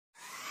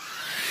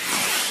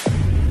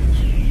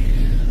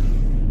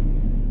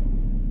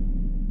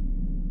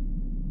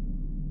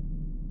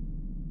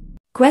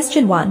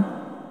Question 1.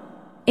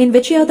 In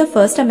which year the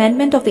first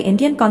amendment of the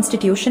Indian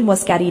Constitution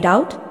was carried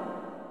out?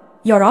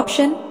 Your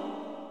option: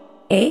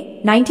 A.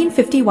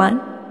 1951,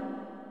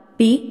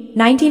 B.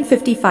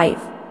 1955,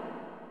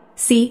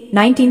 C.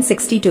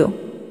 1962,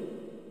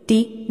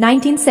 D.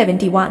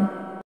 1971.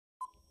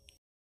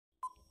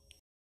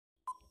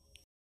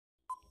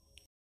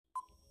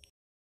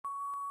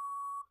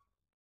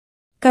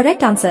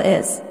 Correct answer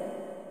is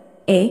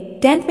A.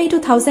 10th May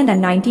 2000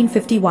 and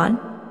 1951.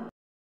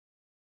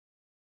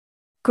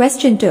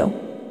 Question 2.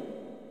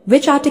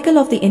 Which article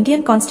of the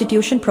Indian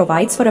Constitution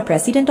provides for a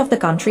President of the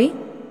country?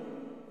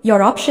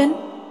 Your option: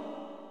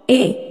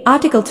 A.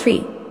 Article 3,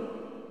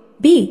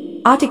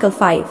 B. Article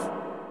 5,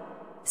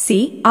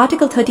 C.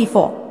 Article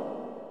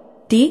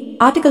 34, D.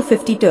 Article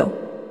 52.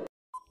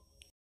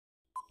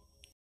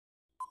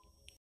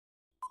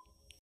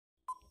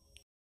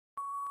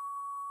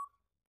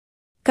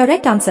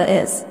 Correct answer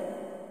is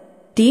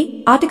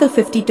D. Article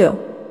 52.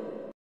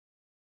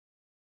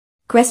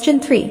 Question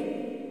 3.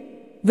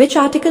 Which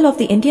article of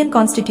the Indian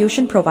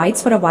Constitution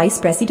provides for a Vice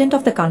President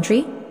of the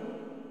country?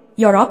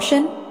 Your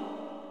option: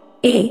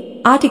 A.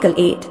 Article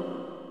 8,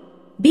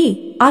 B.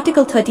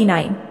 Article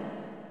 39,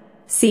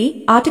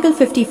 C. Article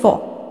 54,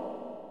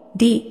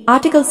 D.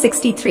 Article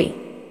 63.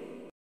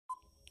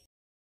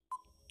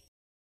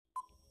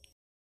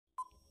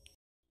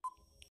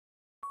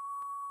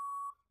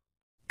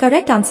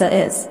 Correct answer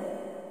is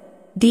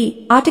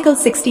D. Article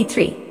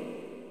 63.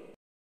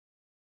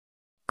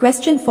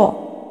 Question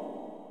 4.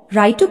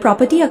 Right to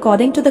property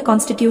according to the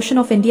Constitution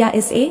of India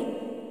is A.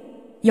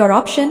 Your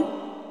option: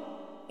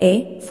 A.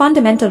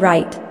 Fundamental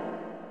right,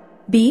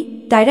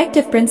 B.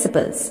 Directive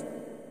principles,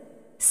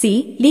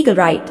 C. Legal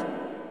right,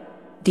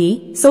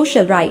 D.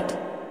 Social right.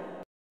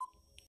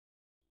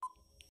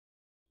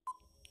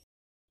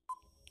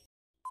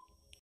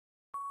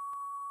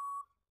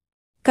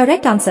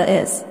 Correct answer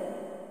is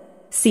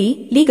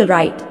C. Legal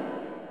right.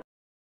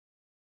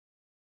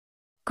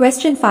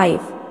 Question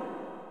 5.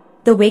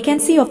 The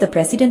vacancy of the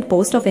President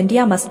post of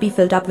India must be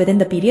filled up within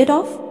the period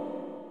of?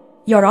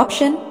 Your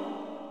option: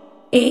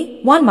 A.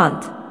 1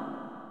 month,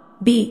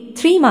 B.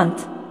 3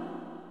 months,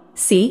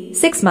 C.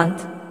 6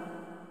 months,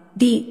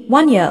 D.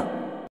 1 year.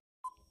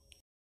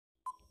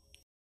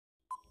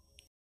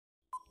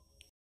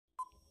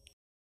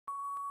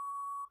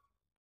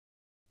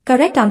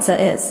 Correct answer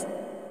is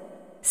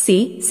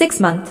C. 6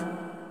 months.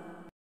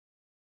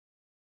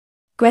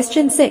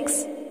 Question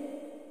 6.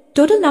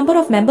 Total number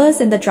of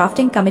members in the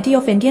drafting committee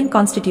of Indian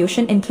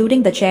Constitution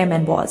including the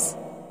chairman was?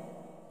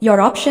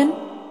 Your option: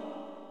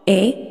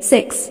 A.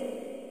 6,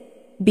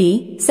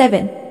 B.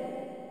 7,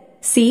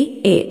 C.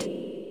 8,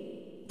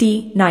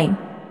 D. 9.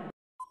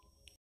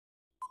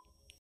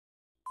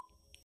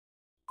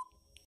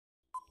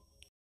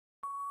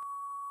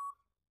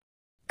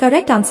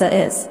 Correct answer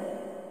is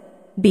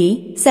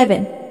B.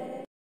 7.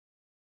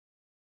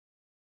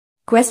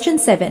 Question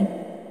 7.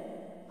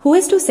 Who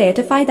is to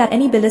certify that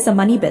any bill is a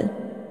money bill?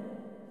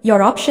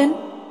 Your option: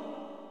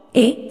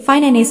 A.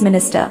 Finance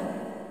Minister,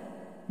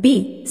 B.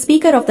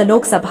 Speaker of the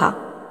Lok Sabha,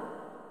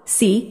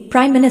 C.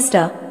 Prime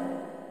Minister,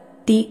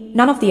 D.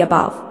 None of the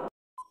above.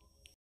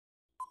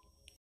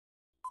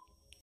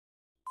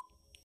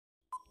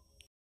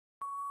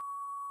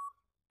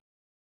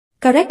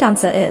 Correct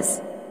answer is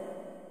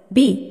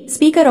B.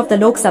 Speaker of the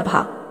Lok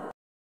Sabha.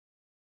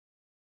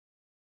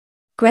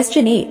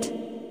 Question 8.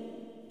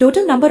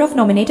 Total number of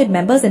nominated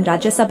members in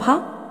Rajya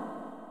Sabha?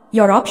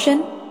 Your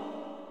option: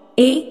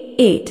 A.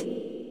 8,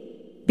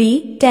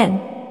 B. 10,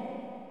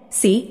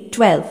 C.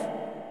 12,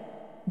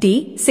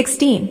 D.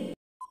 16.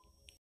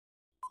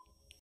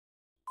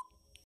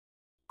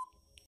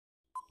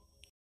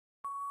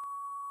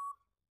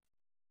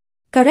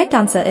 Correct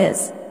answer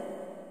is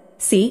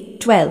C.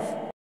 12.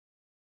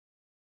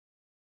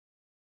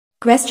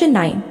 Question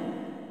 9.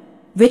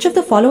 Which of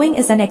the following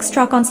is an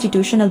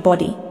extra-constitutional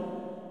body?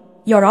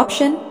 Your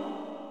option: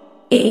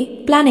 A.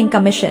 Planning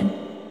Commission,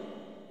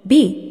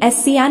 B.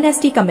 SC and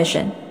ST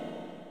Commission,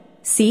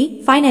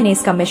 C.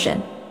 Finance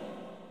Commission,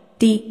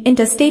 D.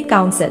 Interstate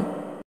Council.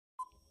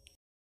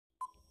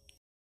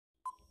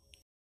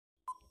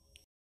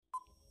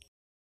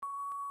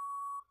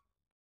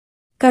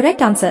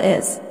 Correct answer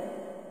is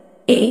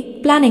A.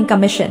 Planning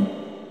Commission.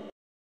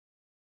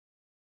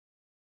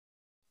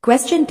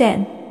 Question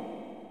 10.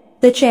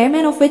 The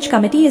chairman of which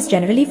committee is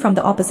generally from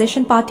the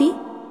opposition party?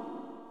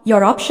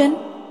 Your option: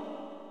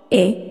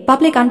 A.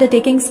 Public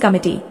Undertakings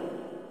Committee,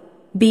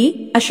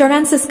 B.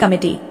 Assurances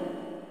Committee,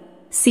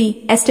 C.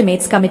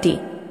 Estimates Committee,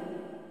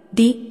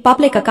 D.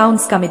 Public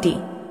Accounts Committee.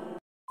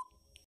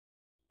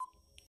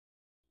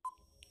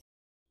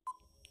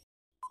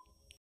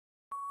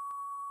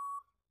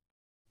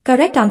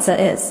 Correct answer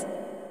is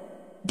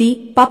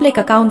D. Public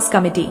Accounts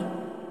Committee.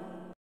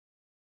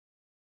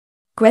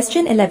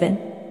 Question 11.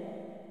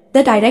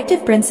 The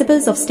directive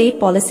principles of state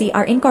policy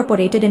are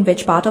incorporated in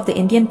which part of the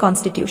Indian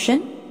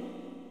Constitution?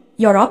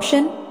 Your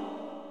option: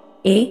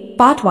 A.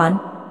 Part 1,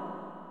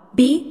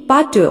 B.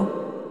 Part 2,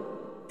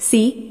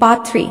 C.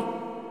 Part 3,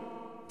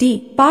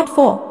 D. Part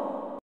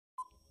 4.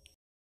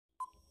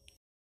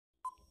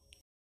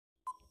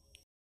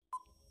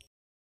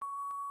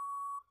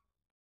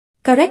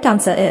 Correct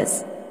answer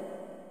is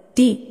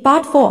D.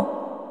 Part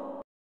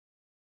 4.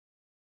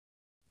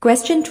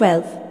 Question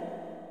 12.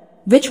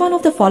 Which one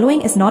of the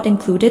following is not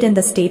included in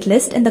the state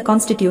list in the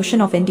Constitution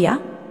of India?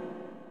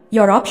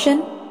 Your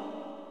option: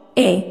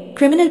 A.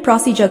 Criminal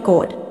Procedure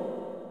Code,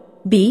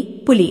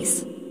 B.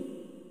 Police,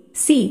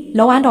 C.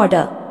 Law and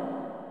Order,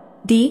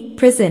 D.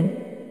 Prison.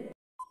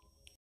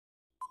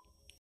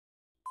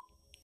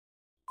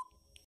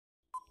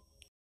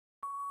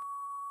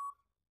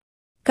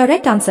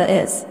 Correct answer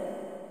is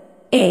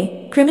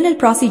A. Criminal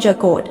Procedure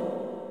Code.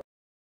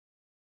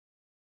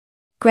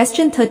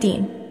 Question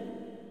 13.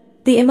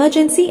 The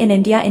emergency in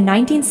India in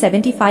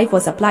 1975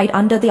 was applied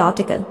under the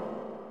article.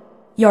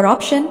 Your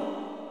option: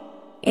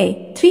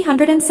 A.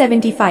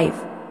 375,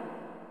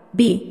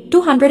 B.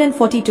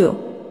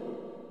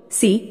 242,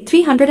 C.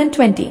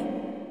 320,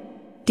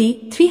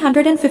 D.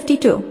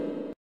 352.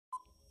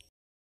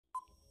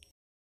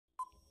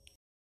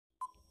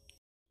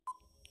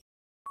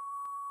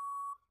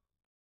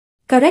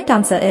 Correct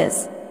answer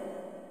is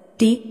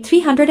D.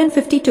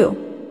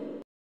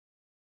 352.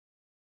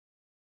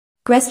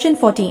 Question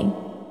 14.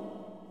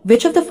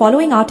 Which of the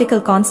following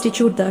article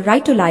constitute the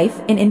right to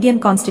life in Indian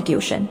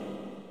Constitution?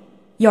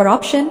 Your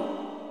option: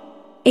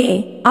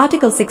 A.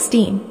 Article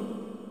 16,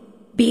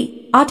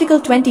 B. Article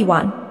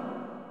 21,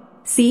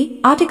 C.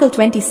 Article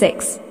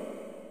 26,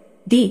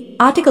 D.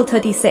 Article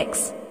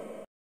 36.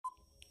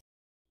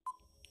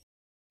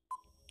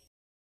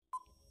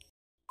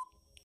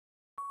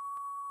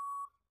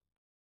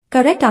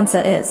 Correct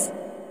answer is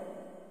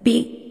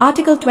B.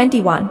 Article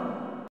 21.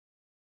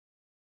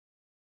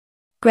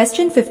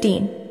 Question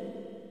 15.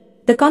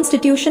 The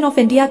Constitution of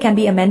India can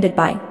be amended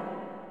by.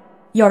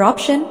 Your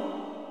option: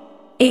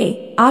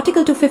 A.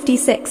 Article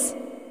 256,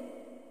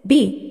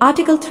 B.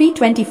 Article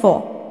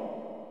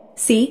 324,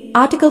 C.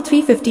 Article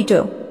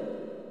 352,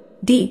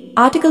 D.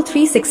 Article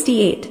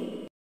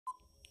 368.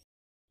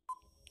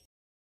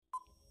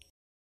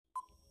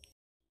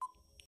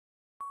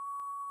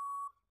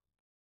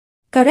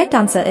 Correct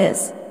answer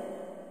is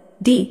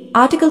D.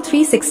 Article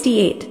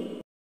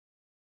 368.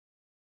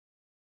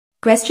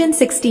 Question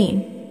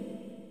 16.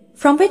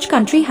 From which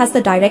country has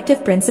the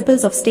directive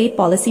principles of state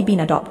policy been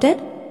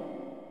adopted?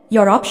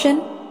 Your option: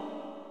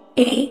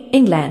 A.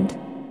 England,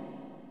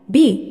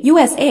 B.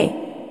 USA,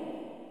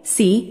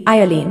 C.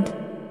 Ireland,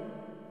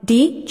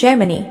 D.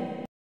 Germany.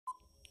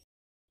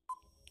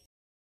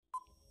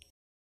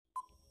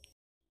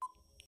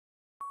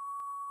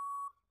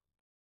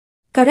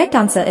 Correct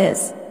answer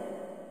is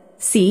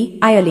C.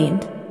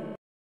 Ireland.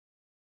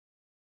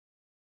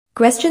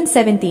 Question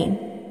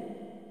 17.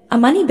 A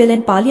money bill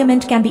in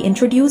Parliament can be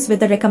introduced with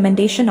the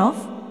recommendation of.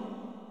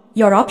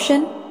 Your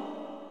option: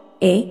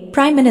 A.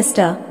 Prime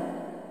Minister,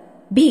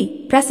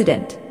 B.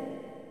 President,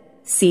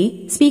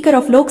 C. Speaker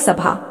of Lok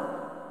Sabha,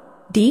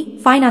 D.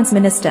 Finance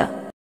Minister.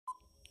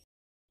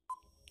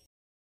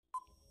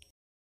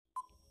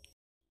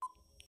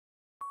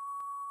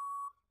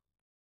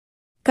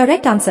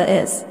 Correct answer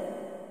is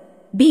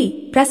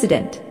B.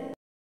 President.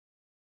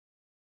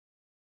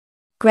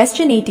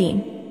 Question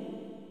 18.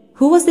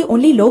 Who was the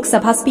only Lok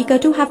Sabha speaker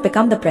to have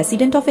become the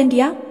President of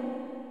India?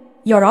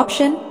 Your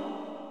option: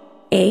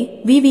 A.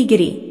 V.V.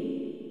 Giri,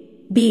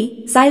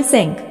 B. Sail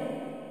Singh,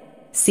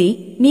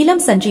 C. Neelam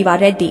Sanjeeva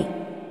Reddy,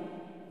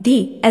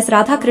 D. S.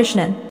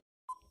 Radhakrishnan.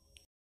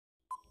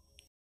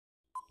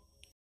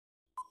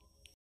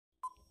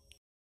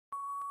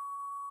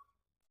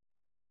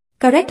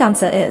 Correct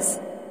answer is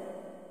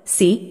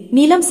C.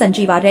 Neelam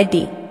Sanjeeva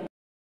Reddy.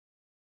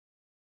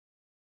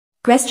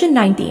 Question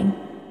 19.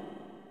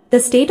 The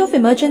state of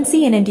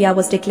emergency in India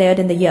was declared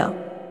in the year.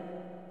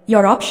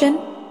 Your option: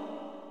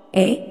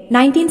 A.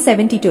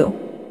 1972,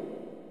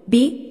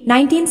 B.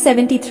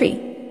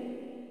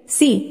 1973,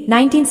 C.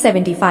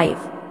 1975,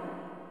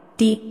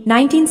 D.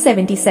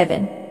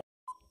 1977.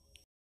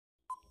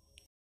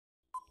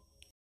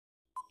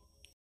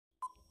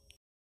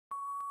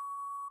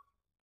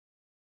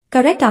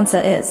 Correct answer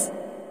is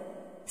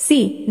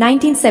C.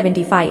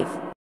 1975.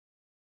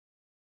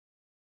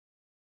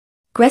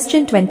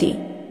 Question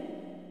 20.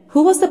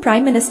 Who was the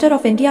Prime Minister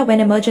of India when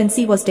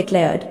emergency was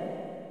declared?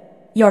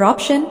 Your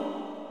option: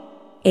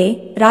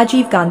 A.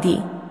 Rajiv Gandhi,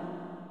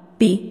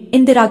 B.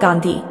 Indira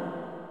Gandhi,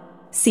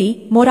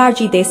 C.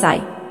 Morarji Desai,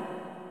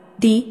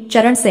 D.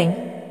 Charan Singh.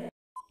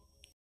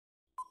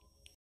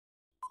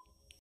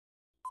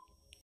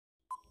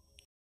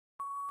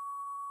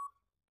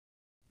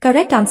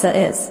 Correct answer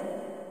is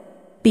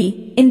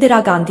B.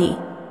 Indira Gandhi.